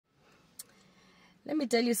Let me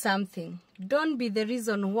tell you something. Don't be the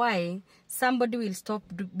reason why somebody will stop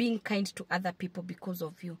being kind to other people because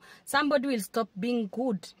of you. Somebody will stop being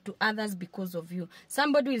good to others because of you.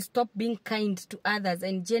 Somebody will stop being kind to others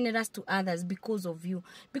and generous to others because of you.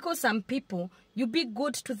 Because some people, you be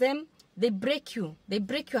good to them, they break you. They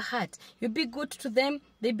break your heart. You be good to them,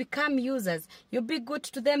 they become users. You be good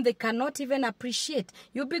to them, they cannot even appreciate.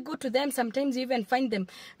 You be good to them, sometimes you even find them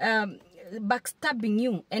backstabbing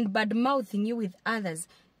you and bad-mouthing you with others.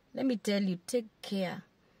 Let me tell you, take care.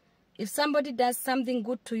 If somebody does something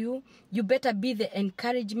good to you, you better be the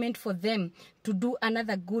encouragement for them to do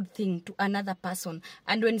another good thing to another person.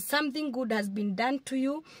 And when something good has been done to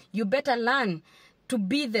you, you better learn to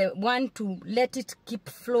be the one to let it keep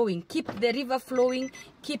flowing. Keep the river flowing,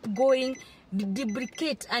 keep going,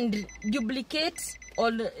 duplicate and duplicate,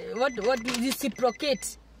 or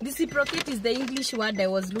reciprocate. Reciprocate is the English word I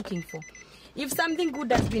was looking for. If something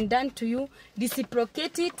good has been done to you,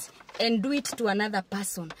 reciprocate it and do it to another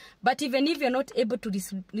person. But even if you're not able to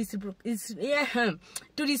reciprocate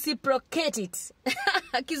it,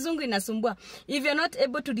 Kizungu inasumbua. If you're not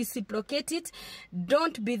able to reciprocate it,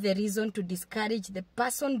 don't be the reason to discourage the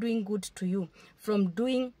person doing good to you from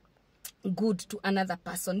doing good to another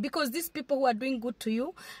person, because these people who are doing good to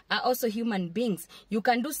you are also human beings. You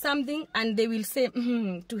can do something and they will say,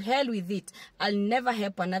 to hell with it, I'll never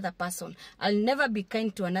help another person, I'll never be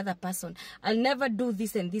kind to another person, I'll never do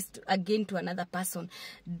this and this again to another person.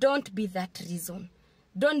 Don't be that reason.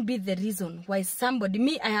 Don't be the reason why somebody,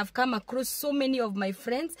 me, I have come across so many of my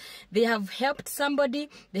friends, they have helped somebody,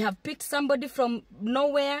 they have picked somebody from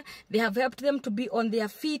nowhere, they have helped them to be on their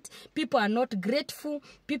feet. People are not grateful,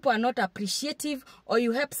 people are not appreciative, or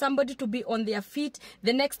you help somebody to be on their feet,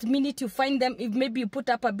 the next minute you find them, if maybe you put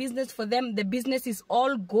up a business for them, the business is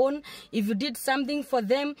all gone. If you did something for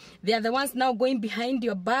them, they are the ones now going behind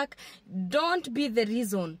your back. Don't be the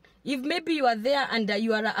reason. If maybe you are there and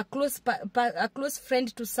you are a close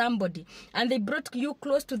friend to somebody and they brought you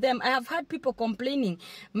close to them. I have heard people complaining,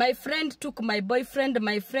 my friend took my boyfriend,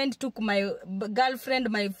 my friend took my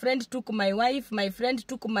girlfriend, my friend took my wife, my friend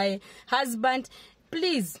took my husband.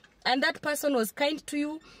 Please. And that person was kind to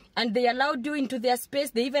you and they allowed you into their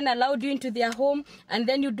space. They even allowed you into their home, and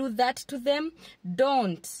then you do that to them.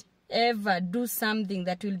 Don't ever do something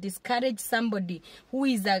that will discourage somebody who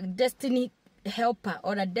is a destiny helper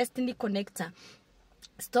or a destiny connector.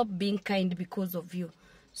 Stop being kind because of you.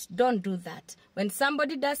 Don't do that. When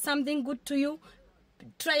somebody does something good to you,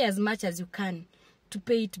 try as much as you can to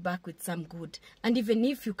pay it back with some good. And even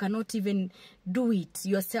if you cannot even do it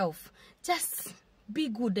yourself, just be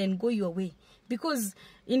good and go your way. Because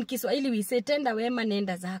in Kiswahili we say tenda wema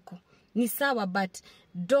nenda zako. Ni sawa, but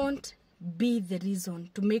don't be the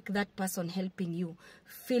reason to make that person helping you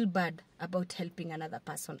feel bad about helping another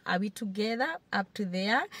person. Are we together up to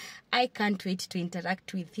there? I can't wait to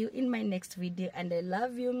interact with you in my next video, and I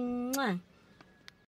love you. Mwah.